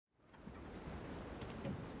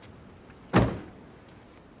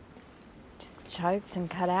choked and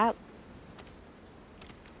cut out.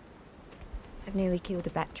 I've nearly killed a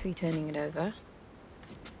battery turning it over.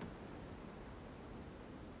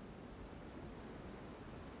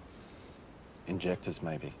 Injectors,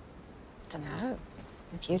 maybe. Dunno. It's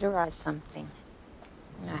computerized something.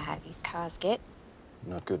 You know how these cars get.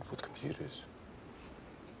 Not good with computers.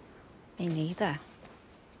 Me neither.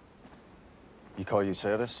 You call your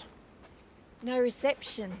service? No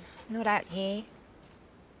reception. Not out here.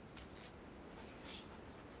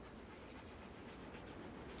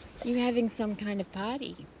 You having some kind of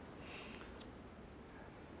party?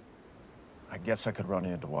 I guess I could run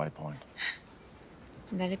you into White Point.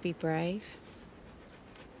 That'd be brave.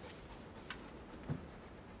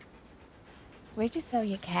 Where'd you sell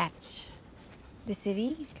your catch? The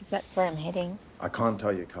city? Because that's where I'm heading. I can't tow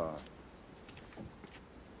your car.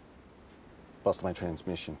 Lost my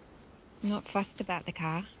transmission. I'm not fussed about the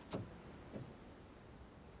car.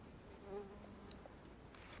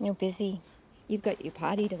 You're busy. You've got your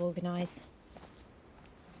party to organise.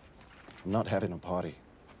 I'm not having a party.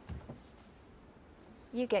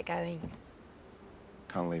 You get going.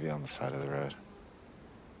 Can't leave you on the side of the road.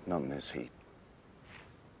 Not in this heat.